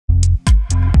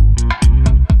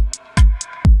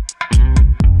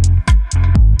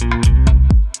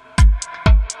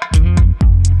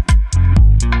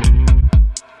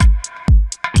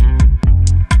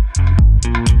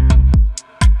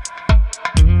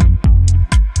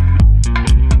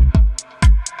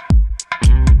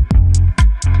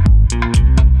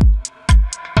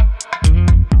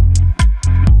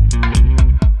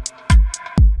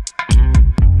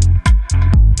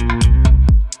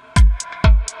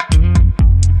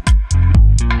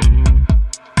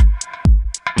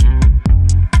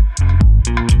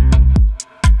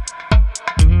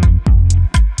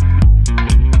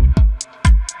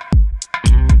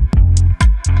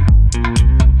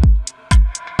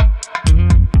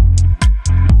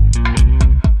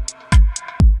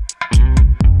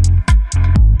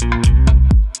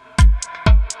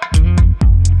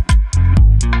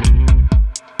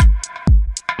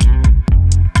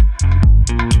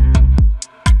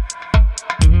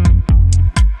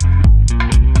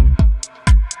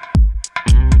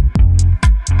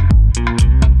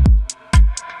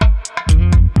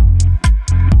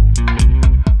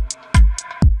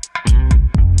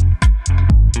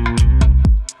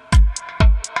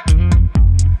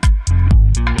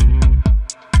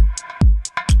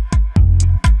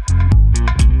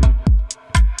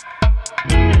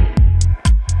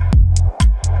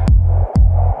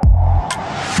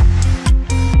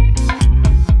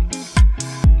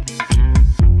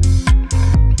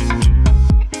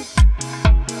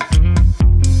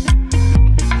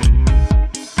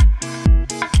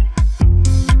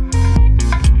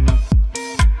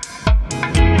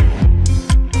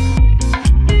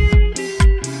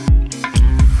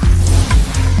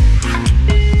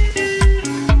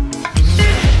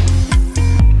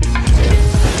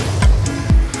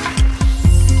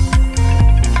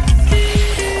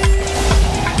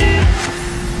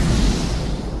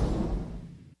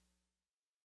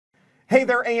Hey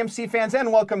there, AMC fans,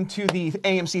 and welcome to the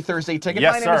AMC Thursday Ticket.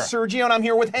 Yes, My name is Sergio, and I'm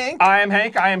here with Hank. I am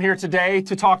Hank. I am here today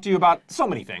to talk to you about so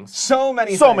many things. So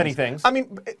many things. I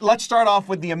mean, let's start off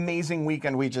with the amazing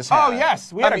weekend we just had. Oh,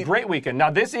 yes. We had a great weekend.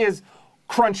 Now, this is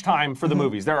crunch time for the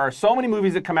movies. There are so many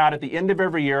movies that come out at the end of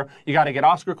every year. You got to get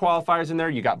Oscar qualifiers in there.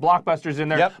 You got blockbusters in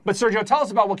there. Yep. But Sergio, tell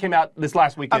us about what came out this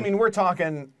last weekend. I mean, we're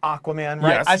talking Aquaman,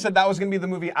 right? Yes. I said that was going to be the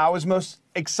movie I was most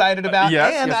excited about,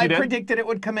 and I predicted it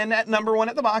would come in at #1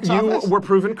 at the box office. You were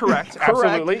proven correct.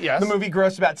 Absolutely, yes. The movie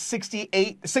grossed about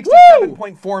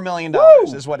 $67.4 million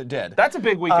is what it did. That's a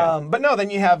big weekend. But no, then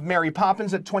you have Mary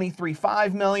Poppins at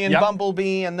 $23.5 million,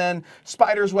 Bumblebee, and then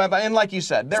Spider's Web, and like you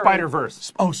said,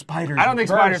 Spider-Verse. Oh, Spider's I don't think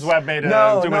Spider's Web made too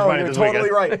much money this weekend. No, you're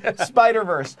totally right.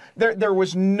 Spider-Verse. There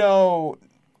was no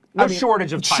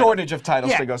shortage of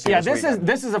titles to go see.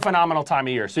 This is a phenomenal time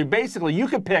of year. So basically, you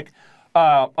could pick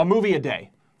a movie a day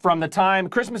from the time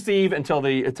Christmas Eve until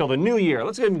the New Year.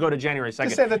 Let's even go to January 2nd.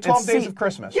 Just say the 12 days of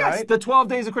Christmas, right? Yes, the 12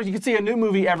 days of Christmas. You can see a new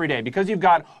movie every day because you've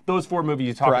got those 4 movies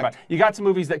you talked about. You got some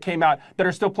movies that came out that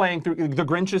are still playing through. The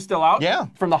Grinch is still out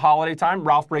from the holiday time.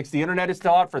 Ralph Breaks the Internet is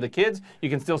still out for the kids. You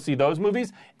can still see those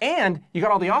movies. And you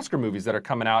got all the Oscar movies that are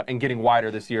coming out and getting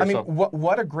wider this year. I mean,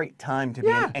 what a great time to be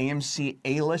an AMC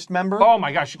A-list member. Oh,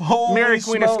 my gosh. Mary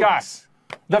Queen of Scots.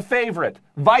 The Favorite.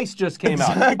 Vice just came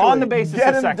out on the basis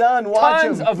of sex.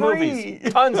 Tons of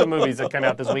movies that came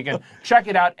out this weekend. Check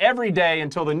it out every day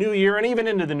until the new year, and even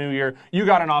into the new year. You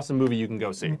got an awesome movie you can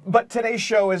go see. But today's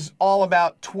show is all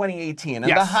about 2018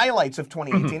 and the highlights of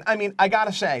 2018. I mean, I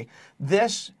gotta say,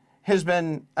 this has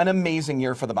been an amazing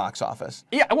year for the box office.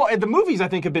 Yeah, well, the movies I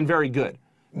think have been very good.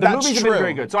 The movies have been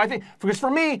very good. So I think, because for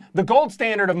me, the gold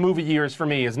standard of movie years for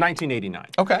me is 1989.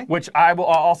 Okay. Which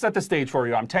I'll set the stage for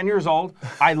you. I'm 10 years old.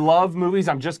 I love movies.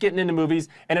 I'm just getting into movies.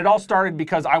 And it all started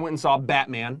because I went and saw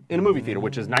Batman in a movie theater,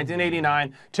 which is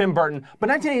 1989, Tim Burton. But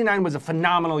 1989 was a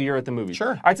phenomenal year at the movies.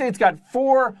 Sure. I'd say it's got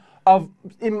 4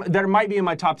 that might be in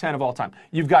my top 10 of all time.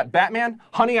 You've got Batman,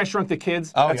 Honey, I Shrunk the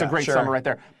Kids. That's a great summer right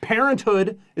there.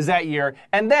 Parenthood is that year.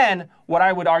 And then, what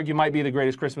I would argue might be the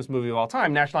greatest Christmas movie of all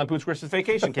time, National Lampoon's Christmas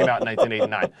Vacation came out in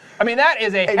 1989. I mean, that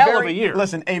is a hell of a year.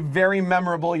 Listen, a very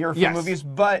memorable year for movies,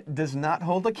 but does not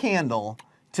hold a candle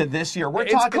to this year. We're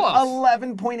talking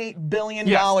 $11.8 billion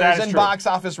in box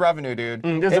office revenue, dude.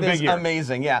 This is a big year.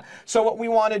 Amazing, yeah. So what we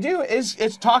want to do is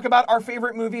talk about our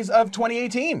favorite movies of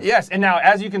 2018. Yes, and now,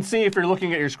 as you can see, if you're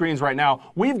looking at your screens right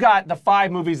now, we've got the 5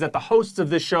 movies that the hosts of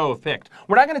this show have picked.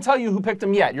 We're not going to tell you who picked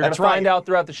them yet. You're going to find out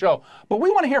throughout the show. But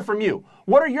we want to hear from you.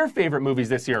 What are your favorite movies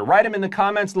this year? Write them in the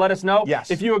comments. Let us know.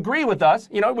 Yes. If you agree with us,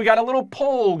 you know, we got a little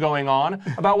poll going on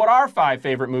about what our 5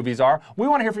 favorite movies are. We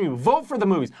want to hear from you. Vote for the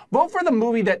movies. Vote for the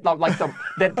movie that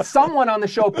that someone on the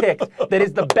show picked that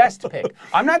is the best pick.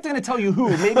 I'm not going to tell you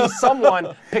who. Maybe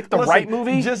someone picked the right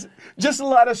movie. Just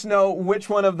let us know which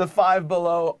one of the 5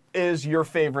 below is your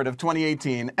favorite of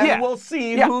 2018, and we'll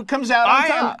see who comes out on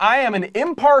top. I am an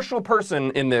impartial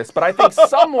person in this, but I think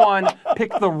someone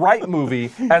picked the right movie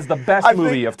as the best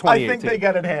movie of 2018. I think they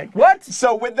get it, Hank. What?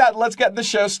 So with that, let's get the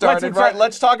show started, right?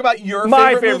 Let's talk about your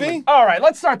favorite movie. All right,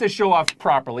 let's start this show off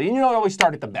properly. And you know I always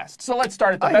start at the best. So let's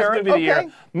start at the best movie of the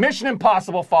year. Mission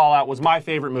Impossible Fallout was my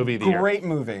favorite movie of the year. Great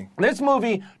movie. This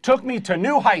movie took me to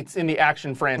new heights in the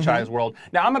action franchise world.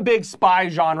 Now, I'm a big spy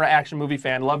genre action movie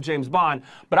fan, love James Bond,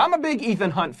 but I'm a big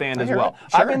Ethan Hunt fan as well.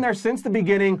 I've been there since the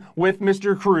beginning with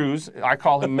Mr. Cruise. I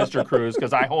call him Mr. Cruise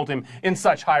because I hold him in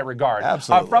such high regard.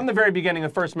 Absolutely. From the very beginning, the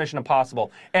first Mission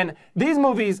Impossible. And these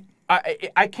movies,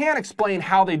 I can't explain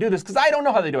how they do this because I don't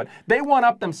know how they do it. They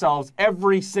one-up themselves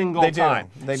every single time.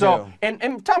 They do.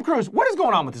 And Tom Cruise, what is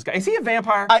going on with this guy? Is he a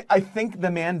vampire? I think the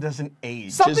man doesn't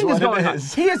age. Something is going on.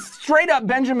 He is straight up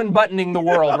Benjamin Buttoning the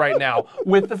world right now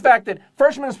with the fact that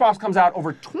First Mission Impossible comes out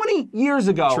over 20 years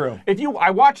ago. True.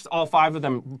 I watched all 5 of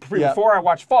them before I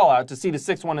watched Fallout to see the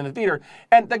 6th one in the theater,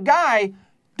 and the guy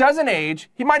doesn't age.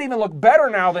 He might even look better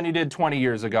now than he did 20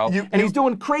 years ago. And he's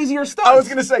doing crazier stunts. I was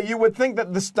going to say, you would think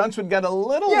that the stunts would get a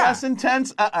little less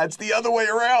intense. It's the other way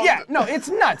around. Yeah, no, it's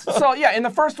nuts. So, yeah, in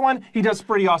the first one, he does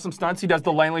pretty awesome stunts. He does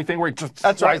the Langley thing where he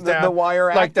just drives down. The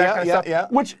wire act. Like that kind of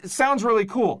stuff, which sounds really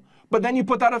cool. But then you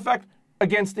put that effect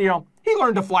against, you know, he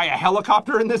learned to fly a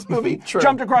helicopter in this movie,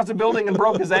 jumped across a building and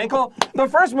broke his ankle. The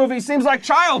first movie seems like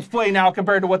child's play now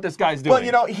compared to what this guy's doing. Well,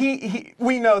 you know,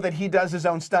 we know that he does his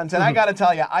own stunts, and I got to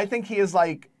tell you, I think he is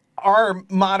like our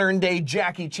modern day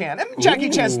Jackie Chan. I mean,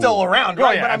 Jackie Chan's still around,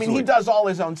 right? But I mean, he does all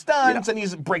his own stunts, and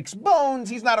he breaks bones.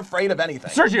 He's not afraid of anything.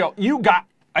 Sergio,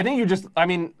 I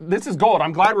mean, this is gold.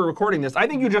 I'm glad we're recording this. I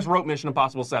think you just wrote Mission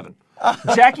Impossible 7.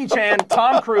 Jackie Chan,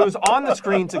 Tom Cruise on the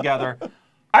screen together.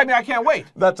 I mean, I can't wait.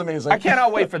 That's amazing. I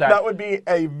cannot wait for that. That would be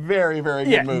a very, very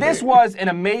good movie. This was an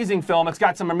amazing film. It's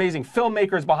got some amazing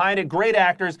filmmakers behind it, great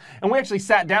actors, and we actually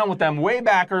sat down with them way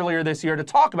back earlier this year to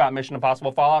talk about Mission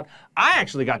Impossible Fallout. I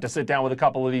actually got to sit down with a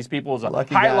couple of these people as a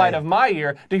Lucky highlight guy. of my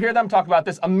year to hear them talk about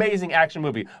this amazing action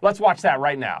movie. Let's watch that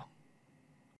right now.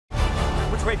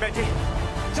 Which way, Betty?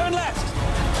 Turn left!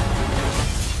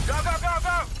 Go, go, go,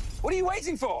 go! What are you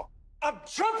waiting for? I'm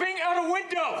jumping out a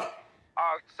window!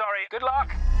 Oh, sorry. Good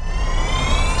luck.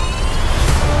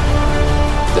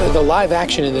 The live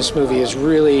action in this movie is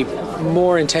really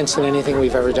more intense than anything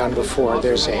we've ever done before.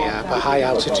 There's a high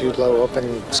altitude, low open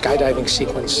skydiving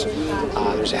sequence.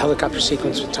 There's a helicopter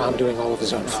sequence with Tom doing all of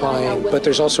his own flying. But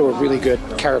there's also a really good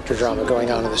character drama going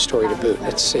on in the story to boot.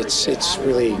 It's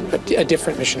really a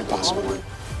different Mission Impossible.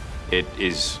 It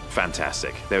is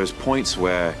fantastic. There was points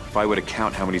where if I were to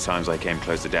count how many times I came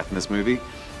close to death in this movie,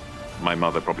 my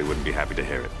mother probably wouldn't be happy to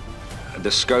hear it.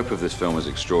 The scope of this film is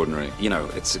extraordinary. You know,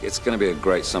 it's going to be a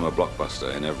great summer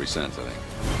blockbuster in every sense, I think.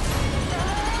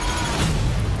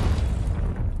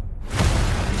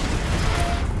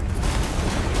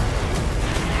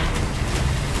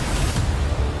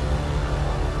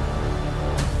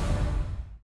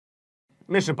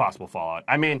 Mission Impossible Fallout.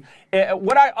 I mean,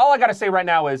 all I got to say right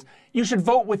now is you should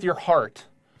vote with your heart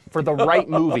for the right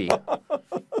movie.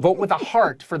 Vote with a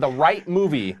heart for the right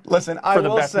movie. Listen, I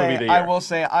will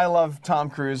say I love Tom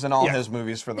Cruise and all his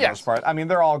movies for the most part. I mean,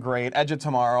 they're all great. Edge of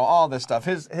Tomorrow, all this stuff.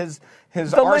 His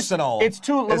arsenal.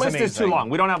 The list is too long.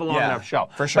 We don't have a long enough show.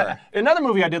 For sure. But another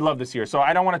movie I did love this year, so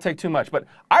I don't want to take too much, but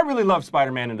I really love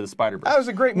Spider-Man Into the Spider-Verse. That was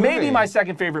a great movie. Maybe my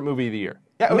second favorite movie of the year.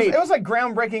 Yeah, it was like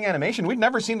groundbreaking animation. We'd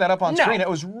never seen that up on screen. It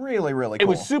was really, really cool. It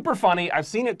was super funny. I've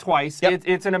seen it twice. Yep.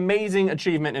 It's an amazing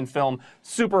achievement in film.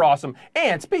 Super awesome.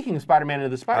 And speaking of Spider-Man Into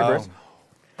the Spider-Verse,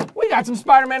 we got some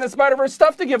Spider-Man and Spider-Verse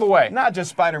stuff to give away. Not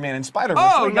just Spider-Man and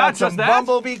Spider-Verse. Oh, we got not some just that?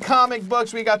 Bumblebee comic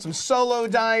books. We got some solo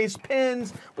dice,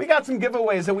 pins. We got some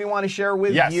giveaways that we want to share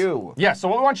with you. Yes, so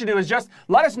what we want you to do is just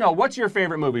let us know what's your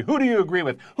favorite movie. Who do you agree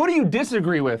with? Who do you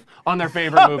disagree with on their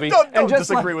favorite movie? Don't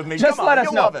disagree with me. Just Come let on, us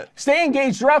you'll know. love it. Stay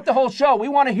engaged throughout the whole show. We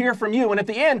want to hear from you. And at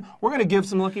the end, we're going to give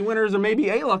some lucky winners or maybe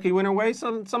a lucky winner away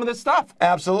some of this stuff.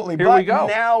 Absolutely. Here but we go.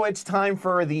 Now it's time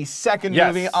for the second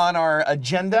movie on our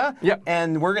agenda. Yep.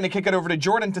 And we're going to kick it over to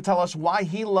Jordan to tell us why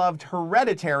he loved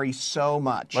Hereditary so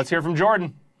much. Let's hear from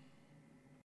Jordan.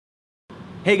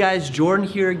 Hey guys, Jordan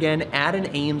here again at an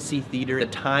AMC theater. The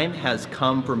time has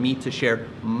come for me to share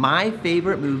my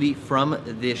favorite movie from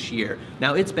this year.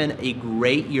 Now, it's been a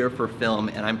great year for film,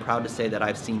 and I'm proud to say that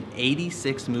I've seen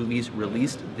 86 movies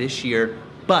released this year,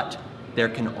 but there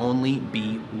can only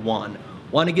be one.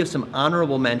 Want to give some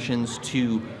honorable mentions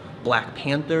to Black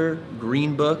Panther,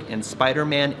 Green Book, and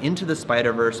Spider-Man Into the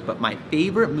Spider-Verse, but my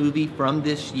favorite movie from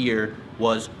this year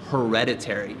was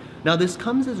Hereditary. Now, this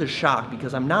comes as a shock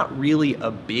because I'm not really a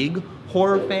big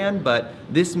horror fan, but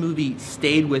this movie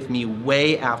stayed with me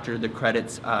way after the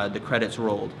credits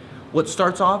rolled. What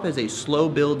starts off as a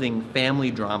slow-building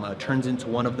family drama turns into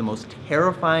one of the most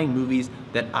terrifying movies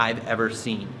that I've ever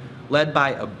seen. Led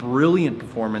by a brilliant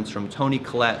performance from Toni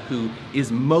Collette, who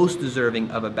is most deserving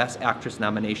of a Best Actress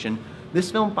nomination,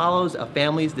 this film follows a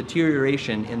family's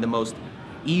deterioration in the most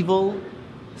evil,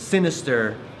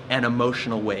 sinister, and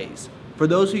emotional ways. For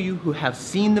those of you who have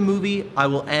seen the movie, I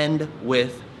will end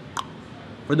with,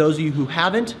 for those of you who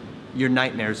haven't, your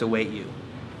nightmares await you.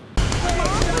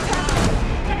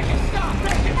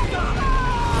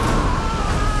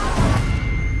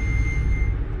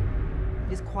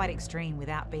 It's quite extreme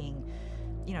without being,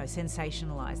 you know,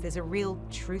 sensationalized. There's a real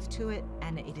truth to it,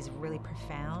 and it is really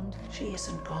profound. She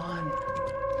isn't gone.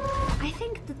 I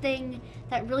think the thing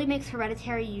that really makes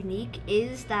Hereditary unique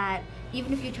is that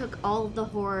even if you took all of the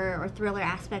horror or thriller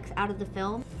aspects out of the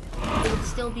film, it would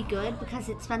still be good because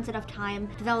it spends enough time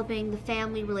developing the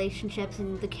family relationships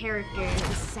and the characters.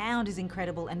 The sound is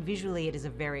incredible, and visually it is a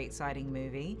very exciting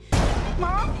movie.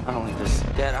 Mom? I don't like this.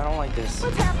 Dad, I don't like this.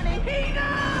 What's happening?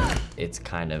 Hina! It's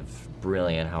kind of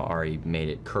brilliant how Ari made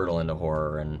it curdle into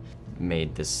horror and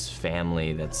made this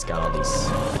family that's got all these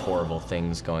horrible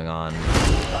things going on,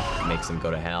 makes them go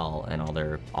to hell, and all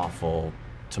their awful,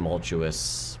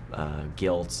 tumultuous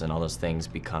guilt and all those things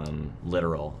become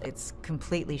literal. It's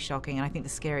completely shocking, and I think the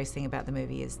scariest thing about the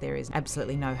movie is there is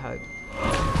absolutely no hope.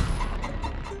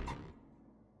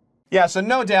 Yeah, so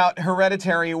no doubt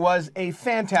Hereditary was a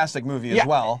fantastic movie as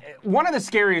well. One of the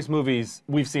scariest movies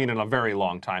we've seen in a very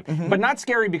long time. But not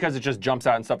scary because it just jumps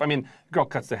out and stuff. I mean, girl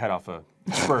cuts the head off a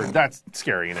spurred. That's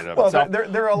scary in and of well, itself.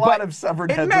 There are a lot of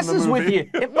severed heads in the movie.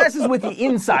 It messes with you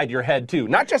inside your head too,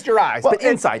 not just your eyes, but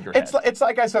inside your head. It's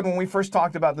like I said when we first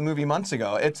talked about the movie months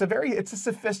ago. It's a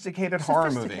sophisticated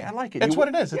horror movie. I like it. It's what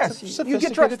it is. Yes, it's a sophisticated you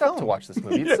get dressed film up to watch this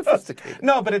movie. It's sophisticated.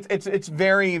 No, but it's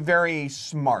very, very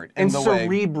smart in and the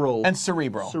cerebral. way. And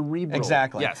cerebral. Cerebral.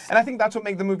 Exactly. Yes. And I think that's what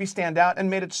made the movie stand out and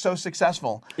made it so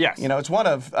successful. Yes. You know, it's one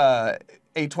of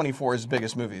A24's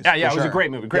biggest movies. Yeah, it was sure. a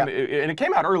great movie. And it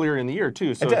came out earlier in the year,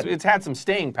 too, so it's had some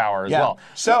staying power as well.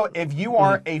 So if you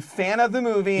are a fan of the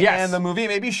movie and the movie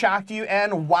maybe shocked you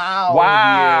and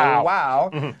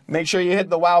wowed you, make sure you hit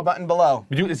the wow button below.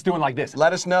 It's doing like this.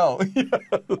 Let us know.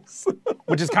 Yes.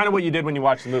 Which is kind of what you did when you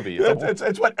watched the movie.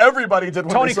 It's what everybody did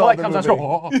when Tony they saw the comes movie.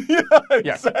 out and goes,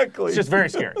 yeah, exactly. It's just very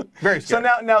scary. Very scary.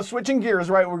 So now switching gears,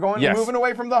 right? We're moving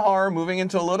away from the horror, moving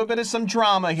into a little bit of some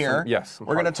drama here. Some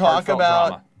we're going to talk about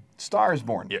drama. Star is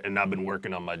Born. Yeah, and I've been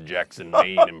working on my Jackson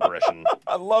Maine impression.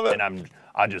 I love it. And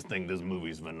I just think this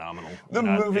movie's phenomenal. The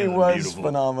movie was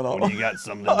phenomenal. When you got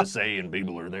something to say and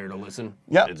people are there to listen,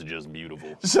 it's just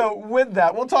beautiful. So with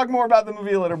that, we'll talk more about the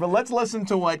movie later, but let's listen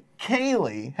to what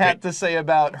Kaylee had to say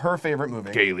about her favorite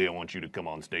movie. Kaylee, I want you to come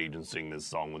on stage and sing this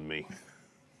song with me.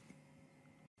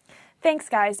 Thanks,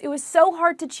 guys. It was so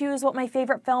hard to choose what my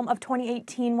favorite film of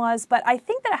 2018 was, but I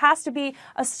think that it has to be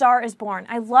A Star is Born.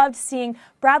 I loved seeing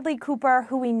Bradley Cooper,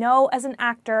 who we know as an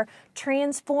actor,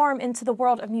 transform into the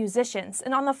world of musicians.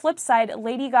 And on the flip side,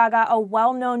 Lady Gaga, a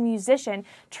well-known musician,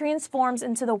 transforms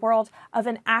into the world of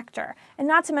an actor. And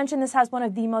not to mention, this has one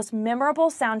of the most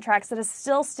memorable soundtracks that is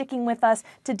still sticking with us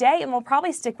today and will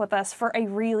probably stick with us for a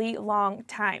really long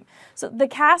time. So the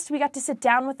cast, we got to sit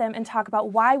down with them and talk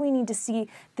about why we need to see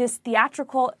this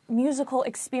theatrical musical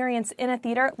experience in a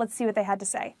theater. Let's see what they had to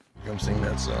say. Come sing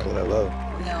that song that I love.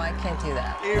 No, I can't do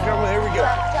that. Here we go.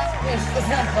 It's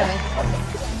not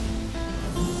funny.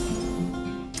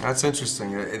 That's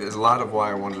interesting. It is a lot of why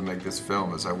I wanted to make this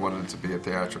film is I wanted it to be a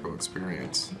theatrical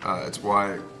experience. It's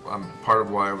why part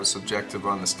of why I was subjective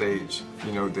on the stage.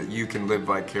 You know, that you can live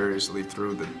vicariously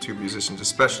through the two musicians,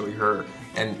 especially her.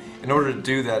 And in order to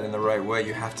do that in the right way,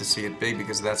 you have to see it big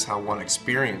because that's how one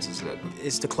experiences it.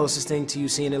 It's the closest thing to you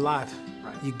seeing it live.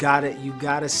 You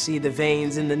gotta see the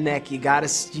veins in the neck. You gotta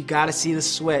see the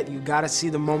sweat. You gotta see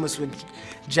the moments with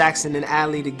Jackson and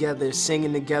Allie together,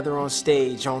 singing together on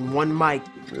stage on one mic.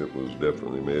 It was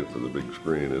definitely made for the big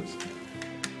screen. It's,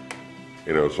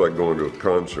 you know, it's like going to a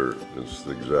concert. It's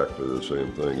exactly the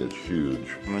same thing. It's huge.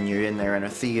 When you're in there in a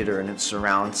theater and it's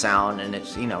surround sound and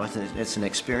it's, you know, it's an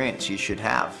experience you should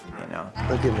have, you know.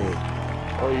 Look at me.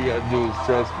 All you gotta do is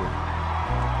trust me.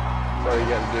 That's all you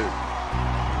gotta do.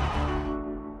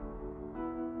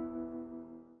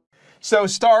 So,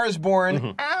 Star is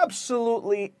Born,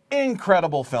 absolutely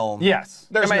incredible film. Yes.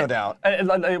 There's no doubt.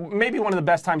 Maybe one of the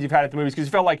best times you've had at the movies because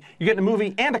you felt like you're getting a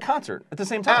movie and a concert at the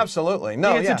same time. Absolutely.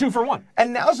 No, it's a 2-for-1.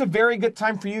 And now's a very good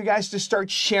time for you guys to start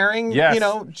sharing, you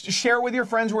know, share with your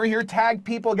friends. We're here, tag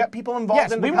people, get people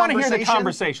involved in the conversation. We want to hear the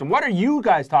conversation. What are you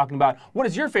guys talking about? What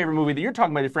is your favorite movie that you're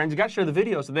talking about with your friends? You got to share the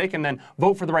video so they can then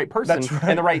vote for the right person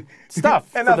and the right stuff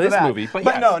for this movie.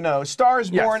 But no, Star is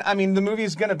Born, I mean, the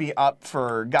movie's going to be up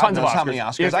for God knows how many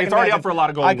Oscars. It's already up for a lot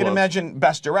of Golden Globes. I can imagine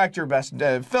Best Director, Best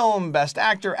Film, Best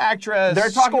Actor, Actress, They're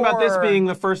talking score. about this being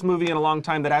the first movie in a long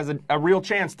time that has a real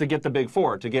chance to get the big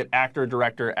four, to get actor,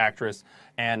 director, actress,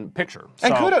 and picture.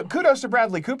 And kudos to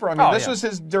Bradley Cooper. I mean, this was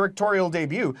his directorial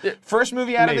debut. First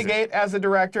movie out of the gate as a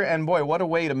director, and boy, what a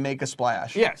way to make a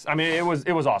splash. Yes, I mean, it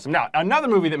was awesome. Now, another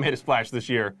movie that made a splash this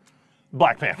year,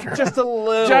 Black Panther. Just a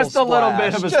little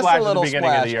bit of a splash at the beginning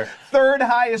of the year. Third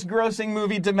highest grossing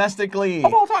movie domestically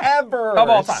of all time. Ever. Of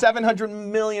all time. $700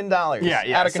 million.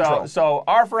 Yeah. Out of control. So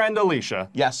our friend Alicia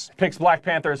yes. picks Black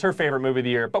Panther as her favorite movie of the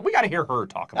year, but we got to hear her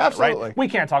talk about it, right? We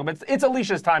can't talk about it. It's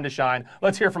Alicia's time to shine.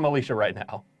 Let's hear from Alicia right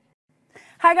now.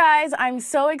 Hi guys, I'm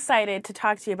so excited to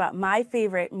talk to you about my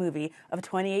favorite movie of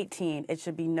 2018. It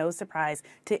should be no surprise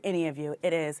to any of you.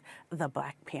 It is The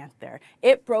Black Panther.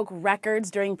 It broke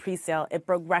records during pre-sale. It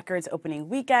broke records opening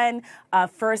weekend.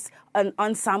 First, an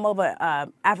ensemble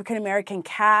of African-American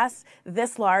cast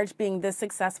this large, being this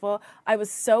successful. I was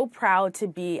so proud to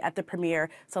be at the premiere,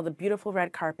 saw the beautiful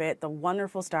red carpet, the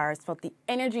wonderful stars, felt the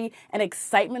energy and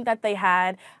excitement that they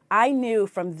had. I knew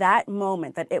from that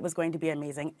moment that it was going to be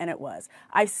amazing, and it was.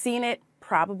 I've seen it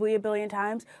probably a billion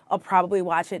times. I'll probably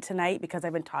watch it tonight because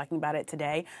I've been talking about it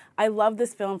today. I love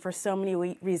this film for so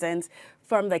many reasons.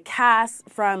 from the cast,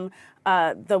 from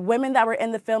the women that were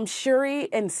in the film. Shuri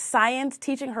in science,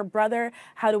 teaching her brother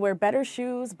how to wear better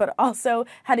shoes, but also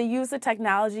how to use the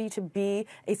technology to be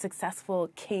a successful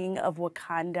king of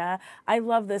Wakanda. I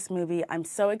love this movie. I'm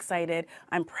so excited.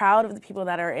 I'm proud of the people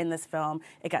that are in this film.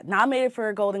 It got nominated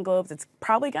for Golden Globes. It's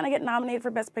probably going to get nominated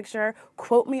for Best Picture.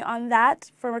 Quote me on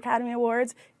that for Academy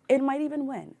Awards. It might even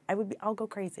win. I'll go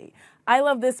crazy. I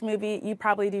love this movie. You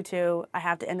probably do too. I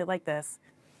have to end it like this.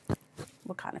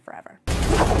 Wakanda forever.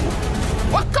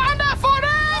 Wakanda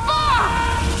forever!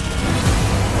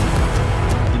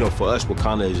 You know, for us,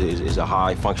 Wakanda is a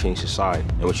high-functioning society.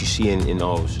 And what you see in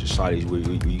all societies where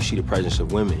you see the presence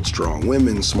of women. Strong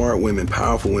women, smart women,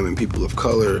 powerful women, people of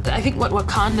color. I think what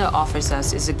Wakanda offers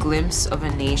us is a glimpse of a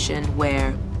nation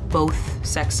where both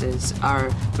sexes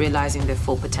are realizing their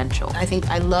full potential. I think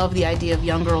I love the idea of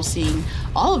young girls seeing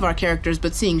all of our characters,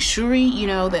 but seeing Shuri, you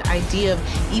know, the idea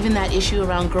of even that issue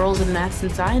around girls in maths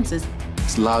and sciences.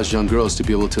 It allows young girls to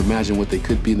be able to imagine what they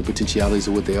could be and the potentialities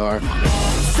of what they are.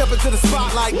 Step into the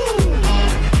spotlight.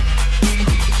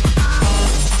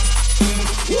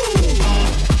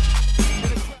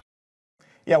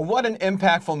 Yeah, what an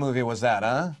impactful movie was that,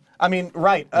 huh? I mean,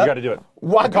 right. You got to do it.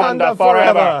 Wakanda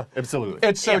forever. Absolutely.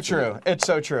 It's so true. It's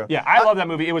so true. Yeah, I love that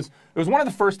movie. It was one of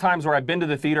the first times where I've been to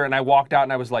the theater and I walked out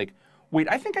and I was like, wait,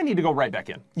 I think I need to go right back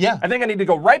in. Yeah. I think I need to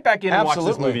go right back in and watch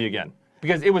Absolutely. this movie again.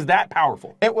 Because it was that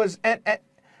powerful. It was,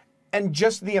 and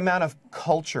just the amount of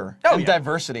culture and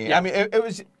diversity. Yeah. I mean,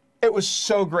 it was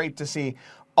so great to see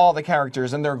all the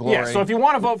characters and their glory. Yeah, so if you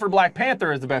want to vote for Black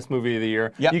Panther as the best movie of the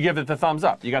year, you give it the thumbs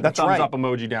up. You got the thumbs up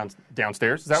emoji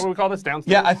downstairs. Is that what we call this?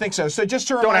 Downstairs? Yeah, I think so. So just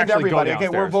to remind everybody, okay,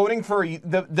 we're voting for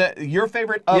your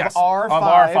favorite of our five. Of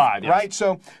our five, yes. Right?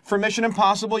 So for Mission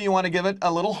Impossible, you want to give it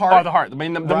a little heart. Oh, the heart. I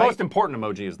mean, the most important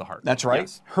emoji is the heart. That's right.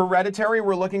 Yes. Hereditary,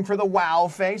 we're looking for the wow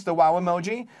face, the wow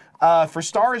emoji. For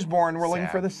Star is Born, we're looking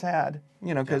for the sad.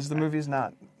 You know, because the movie's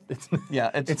not.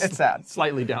 It's sad.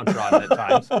 Slightly downtrodden at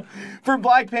times. For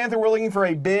Black Panther, we're looking for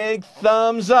a big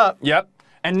thumbs up. Yep.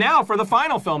 And now for the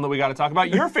final film that we got to talk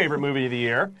about, your favorite movie of the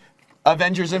year.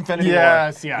 Avengers Infinity War.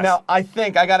 Yes. Now, I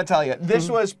got to tell you, this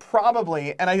was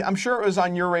probably, and I'm sure it was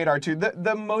on your radar too,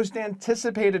 the most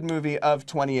anticipated movie of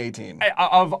 2018.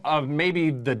 Of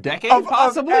maybe the decade,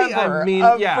 possibly?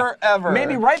 Forever.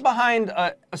 Maybe right behind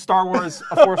Star Wars,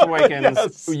 A Force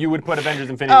Awakens, you would put Avengers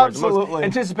Infinity War. The most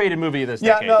anticipated movie of this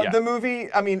decade. The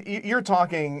movie, I mean, you're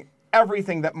talking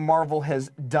everything that Marvel has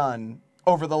done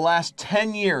over the last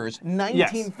 10 years,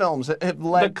 19 films that have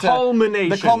led to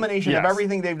the culmination of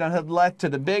everything they've done have led to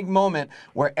the big moment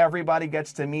where everybody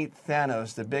gets to meet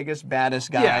Thanos, the biggest, baddest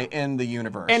guy in the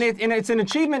universe. And it's an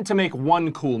achievement to make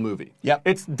one cool movie. Yep.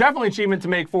 It's definitely an achievement to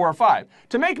make 4 or 5.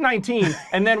 To make 19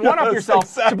 and then one-up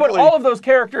yourself to put all of those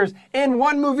characters in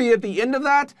one movie at the end of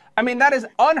that, I mean, that is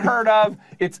unheard of.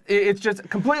 It's just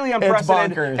completely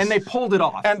unprecedented. And they pulled it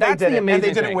off. And that's they did the amazing And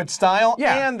they did thing. it with style.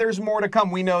 Yeah. And there's more to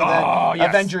come. We know that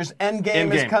Avengers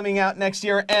Endgame is coming out next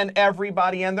year, and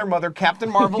everybody and their mother, Captain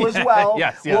Marvel as well,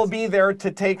 will be there to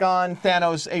take on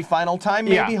Thanos a final time,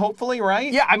 maybe, hopefully,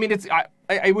 right? Yeah, I mean,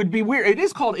 it would be weird. It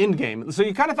is called Endgame, so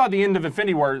you kind of thought the end of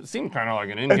Infinity War seemed kind of like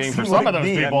an Endgame for some of those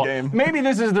people. Maybe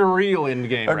this is the real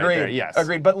Endgame right there. Yes.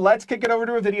 Agreed. But let's kick it over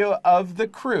to a video of the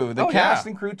crew, the cast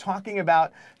and crew, talking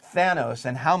about Thanos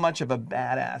and how much of a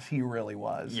badass he really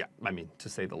was. Yeah, I mean, to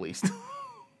say the least.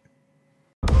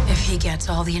 If he gets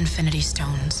all the Infinity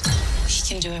Stones, he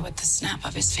can do it with the snap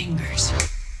of his fingers.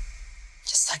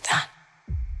 Just like that.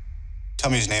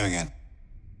 Tell me his name again.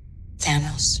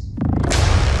 Thanos.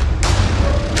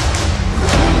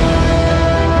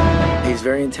 He's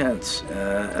very intense,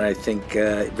 and I think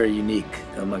very unique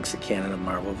amongst the canon of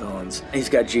Marvel villains. He's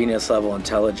got genius-level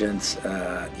intelligence,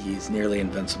 he's nearly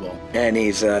invincible, and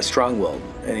he's strong-willed,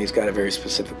 and he's got a very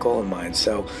specific goal in mind,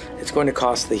 so it's going to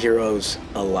cost the heroes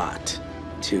a lot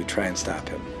to try and stop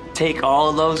him. Take all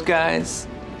of those guys,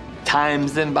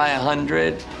 times them by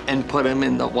 100, and put them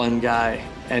in the one guy,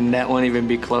 and that won't even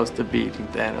be close to beating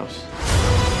Thanos.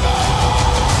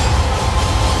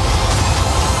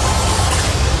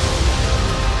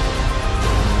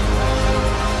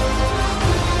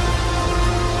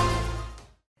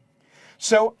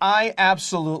 So I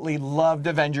absolutely loved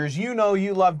Avengers. You know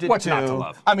you loved it What's too. not to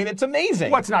love? I mean, it's amazing.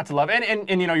 What's not to love? And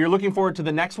you know, you're looking forward to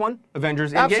the next one,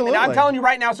 Avengers Endgame. Absolutely. And I'm telling you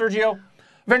right now, Sergio,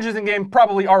 Avengers Endgame,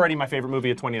 probably already my favorite movie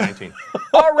of 2019.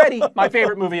 Already my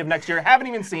favorite movie of next year. Haven't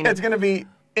even seen it. It's going to be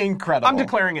incredible. I'm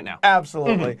declaring it now.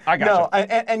 Absolutely. I got you.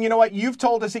 And you know what? You've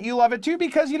told us that you love it too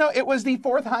because, you know, it was the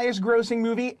 4th highest grossing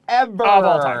movie ever. Of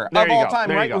all time. There you go.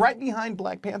 There you go. Right behind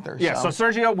Black Panther. Yeah, so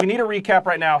Sergio, we need a recap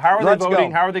right now. How are they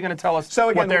voting? How are they going to tell us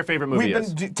what their favorite movie is?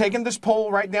 We've been taking this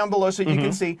poll right down below so you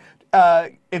can see.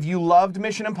 If you loved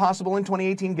Mission Impossible in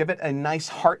 2018, give it a nice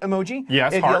heart emoji.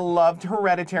 Yes, If you loved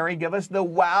Hereditary, give us the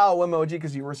wow emoji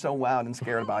because you were so wowed and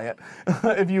scared by it.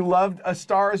 If you loved A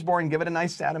Star is Born, give it a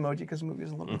nice sad emoji because the movie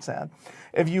is a little bit sad.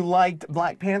 If you liked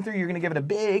Black Panther, you're going to give it a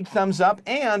big thumbs up.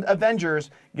 And Avengers,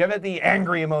 give it the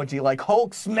angry emoji, like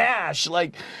Hulk smash.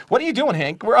 Like, what are you doing,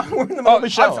 Hank? We're in the middle of a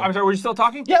show. I'm sorry, were you still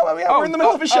talking? Yeah, we're in the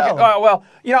middle of a show. Okay. Well,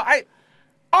 you know,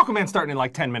 Aquaman's starting in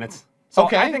like 10 minutes. So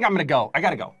I think I'm going to go. I got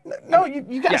to go. No,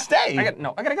 you got to stay. I got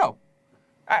to go.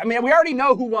 I mean, we already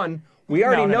know who won. We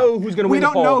already know who's going to win the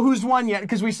poll. We don't know who's won yet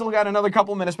because we still got another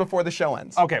couple minutes before the show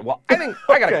ends. Okay, well, I think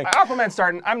I got to go. Aquaman's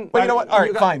starting. Well, you know what? All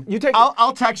right, fine. You take.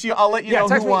 I'll text you. I'll let you know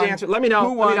text who won. me the answer. Let me know.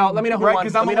 Who won. Let me know who won.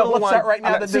 Because I'm a little upset right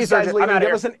now that this guy's leaving.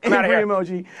 Give us an angry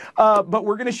emoji. But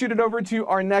we're going to shoot it over to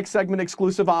our next segment,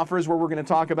 exclusive offers, where we're going to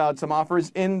talk about some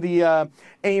offers in the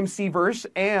AMC verse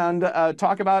and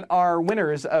talk about our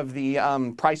winners of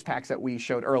the price packs that we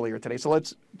showed earlier today. So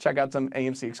let's check out some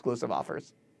AMC exclusive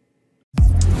offers.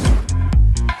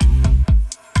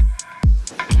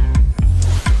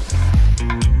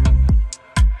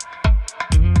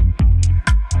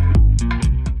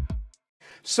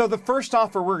 So the first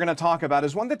offer we're going to talk about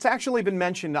is one that's actually been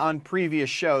mentioned on previous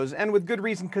shows, and with good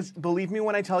reason, because believe me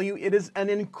when I tell you, it is an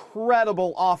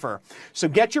incredible offer. So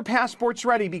get your passports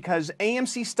ready because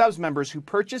AMC Stubs members who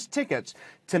purchase tickets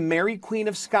to Mary Queen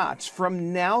of Scots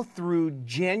from now through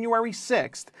January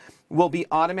 6th will be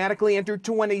automatically entered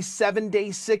to win a 7-day,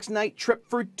 6-night trip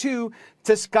for 2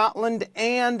 to Scotland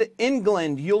and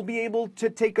England. You'll be able to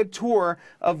take a tour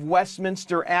of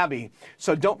Westminster Abbey.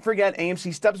 So don't forget,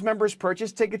 AMC Stubs members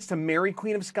purchase tickets to Mary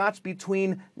Queen of Scots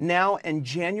between now and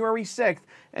January 6th,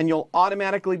 and you'll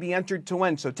automatically be entered to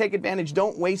win. So take advantage.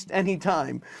 Don't waste any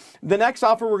time. The next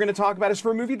offer we're going to talk about is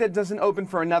for a movie that doesn't open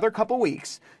for another couple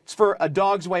weeks. It's for A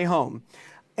Dog's Way Home.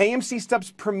 AMC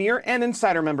Stubs Premier and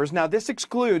Insider members. Now, this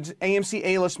excludes AMC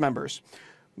A-List members.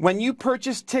 When you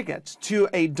purchase tickets to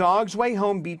A Dog's Way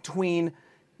Home between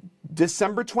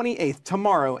December 28th,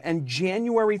 tomorrow, and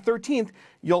January 13th,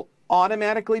 you'll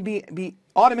automatically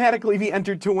be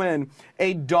entered to win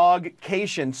a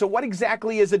dogcation. So what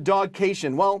exactly is a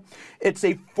dogcation? Well, it's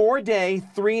a 4-day,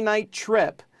 3-night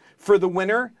trip for the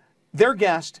winner, their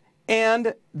guest,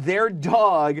 and their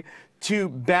dog to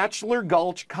Bachelor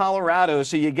Gulch, Colorado.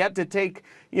 So you get to take,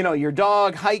 you know, your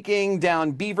dog hiking down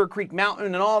Beaver Creek Mountain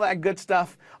and all that good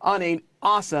stuff on an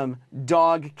awesome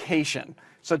dogcation.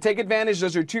 So take advantage.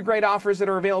 Those are 2 great offers that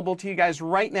are available to you guys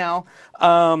right now.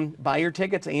 Buy your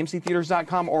tickets at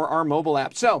amctheaters.com or our mobile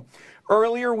app. So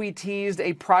earlier we teased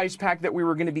a prize pack that we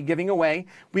were going to be giving away.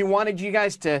 We wanted you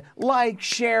guys to like,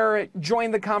 share,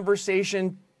 join the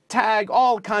conversation, tag,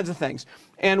 all kinds of things.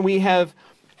 And we have,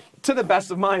 to the best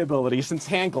of my ability, since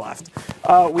Hank left,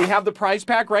 we have the prize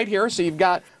pack right here. So you've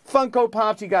got Funko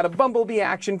Pops, you've got a Bumblebee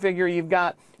action figure, you've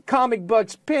got comic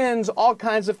books, pins, all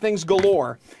kinds of things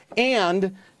galore.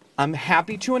 And I'm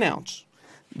happy to announce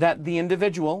that the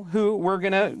individual who we're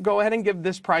going to go ahead and give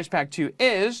this prize pack to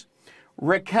is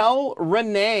Raquel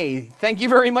Renee. Thank you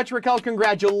very much, Raquel.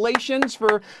 Congratulations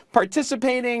for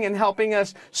participating and helping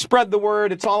us spread the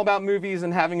word. It's all about movies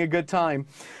and having a good time.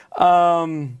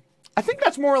 I think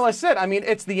that's more or less it. I mean,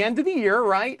 it's the end of the year,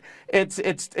 right?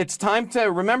 It's time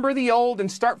to remember the old and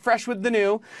start fresh with the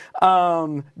new.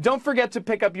 Don't forget to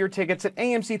pick up your tickets at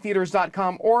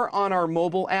amctheaters.com or on our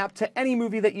mobile app to any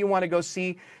movie that you want to go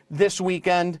see this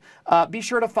weekend. Be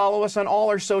sure to follow us on all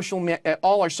our social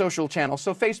channels.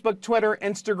 So Facebook, Twitter,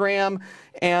 Instagram,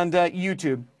 and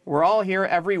YouTube. We're all here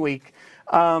every week.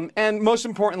 And most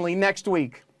importantly, next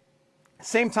week,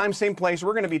 same time, same place,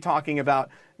 we're going to be talking about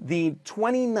the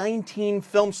 2019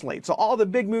 film slate. So all the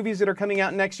big movies that are coming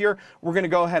out next year, we're going to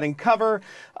go ahead and cover.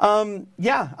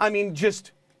 Yeah, I mean,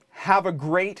 just have a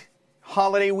great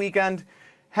holiday weekend.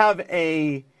 Have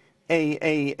a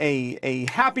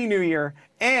happy new year.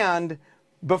 And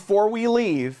before we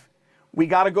leave, we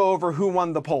got to go over who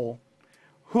won the poll.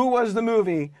 Who was the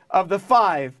movie of the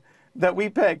 5 that we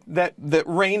picked that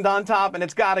reigned on top? And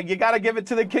you gotta give it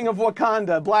to the King of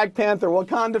Wakanda, Black Panther,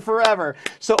 Wakanda Forever.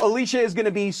 So Alicia is gonna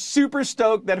be super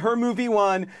stoked that her movie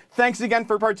won. Thanks again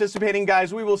for participating,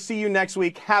 guys. We will see you next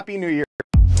week. Happy New Year.